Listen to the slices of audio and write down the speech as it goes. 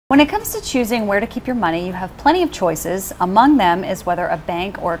When it comes to choosing where to keep your money, you have plenty of choices. Among them is whether a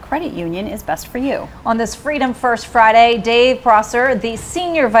bank or a credit union is best for you. On this Freedom First Friday, Dave Prosser, the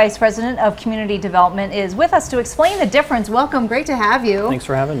Senior Vice President of Community Development, is with us to explain the difference. Welcome, great to have you. Thanks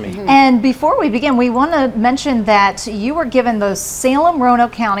for having me. And before we begin, we want to mention that you were given the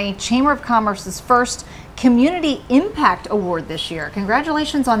Salem-Roanoke County Chamber of Commerce's first Community Impact Award this year.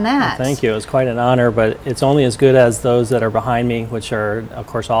 Congratulations on that. Well, thank you. It's quite an honor, but it's only as good as those that are behind me, which are, of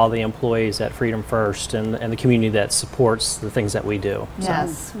course, all the employees at Freedom First and the community that supports the things that we do.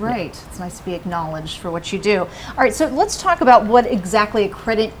 Yes, right. It's nice to be acknowledged for what you do. All right, so let's talk about what exactly a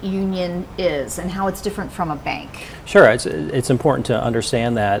credit union is and how it's different from a bank. Sure, it's important to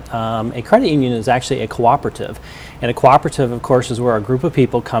understand that a credit union is actually a cooperative. And a cooperative, of course, is where a group of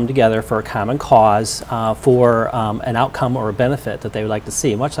people come together for a common cause for an outcome or a benefit that they would like to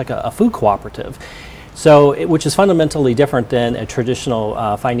see, much like a food cooperative. So, which is fundamentally different than a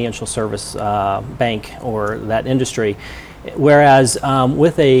traditional financial service bank or that industry. Whereas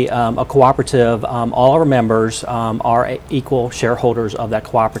with a cooperative, all our members are equal shareholders of that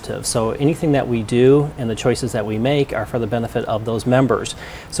cooperative. So anything that we do and the choices that we make are for the benefit of those members.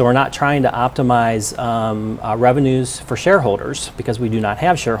 So we're not trying to optimize revenues for shareholders because we do not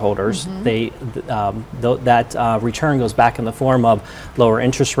have shareholders. That return goes back in the form of lower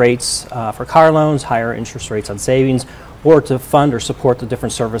interest rates for car loans, higher interest rates on savings, or to fund or support the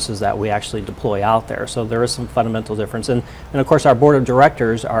different services that we actually deploy out there. So there is some fundamental difference. And of course our board of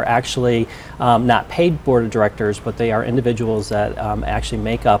directors are actually not paid board of directors, but they are individuals that actually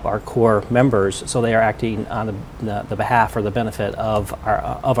make up our core members. So they are acting on the behalf or the benefit of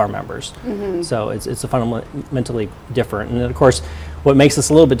our members. So it's a fundamentally different. And then of course, what makes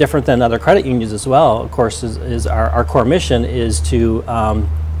us a little bit different than other credit unions as well, of course, is our core mission is to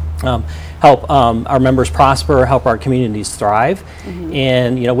help our members prosper, help our communities thrive.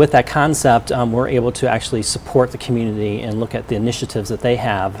 And with that concept, we're able to actually support the community and look at the initiatives that they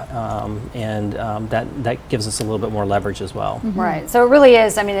have, and that gives us a little bit more leverage as well. Right, so it really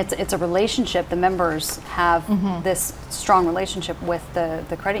is, I mean, it's a relationship. The members have this strong relationship with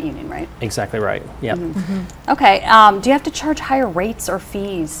the credit union, right? Exactly right, yeah. Okay, do you have to charge higher rates or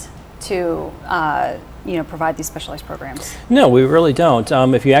fees to provide these specialized programs? No, we really don't.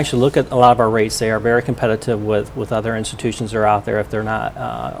 If you actually look at a lot of our rates, they are very competitive with other institutions that are out there, if they're not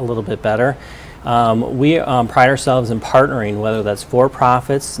a little bit better. We pride ourselves in partnering, whether that's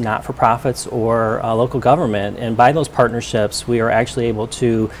for-profits, not-for-profits, or local government. And by those partnerships, we are actually able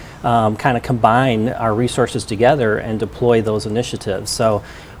to kind of combine our resources together and deploy those initiatives. So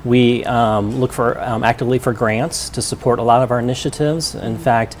we look for actively for grants to support a lot of our initiatives. In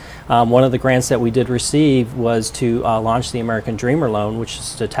fact, one of the grants that we did receive was to launch the American Dreamer Loan, which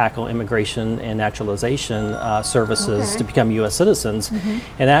is to tackle immigration and naturalization services to become U.S. citizens.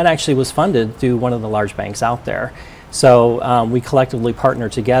 And that actually was funded through one of the large banks out there. So we collectively partner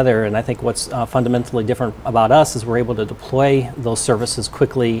together, and I think what's fundamentally different about us is we're able to deploy those services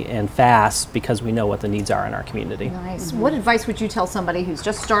quickly and fast because we know what the needs are in our community. Nice. What advice would you tell somebody who's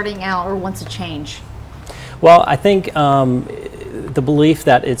just starting out or wants a change? Well, I think the belief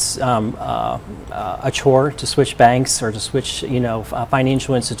that it's a chore to switch banks or to switch,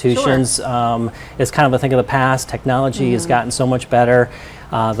 financial institutions is kind of a thing of the past. Technology has gotten so much better.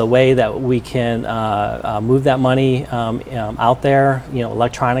 The way that we can move that money out there,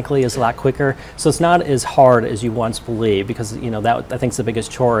 electronically is a lot quicker. So it's not as hard as you once believed because, that I think is the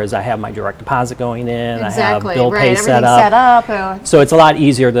biggest chore is I have my direct deposit going in, I have bill pay set up. So it's a lot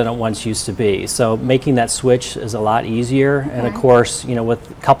easier than it once used to be. So making that switch is a lot easier. And of course,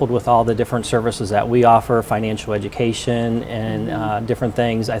 coupled with all the different services that we offer, financial education and different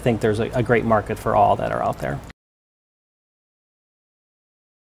things, I think there's a great market for all that are out there.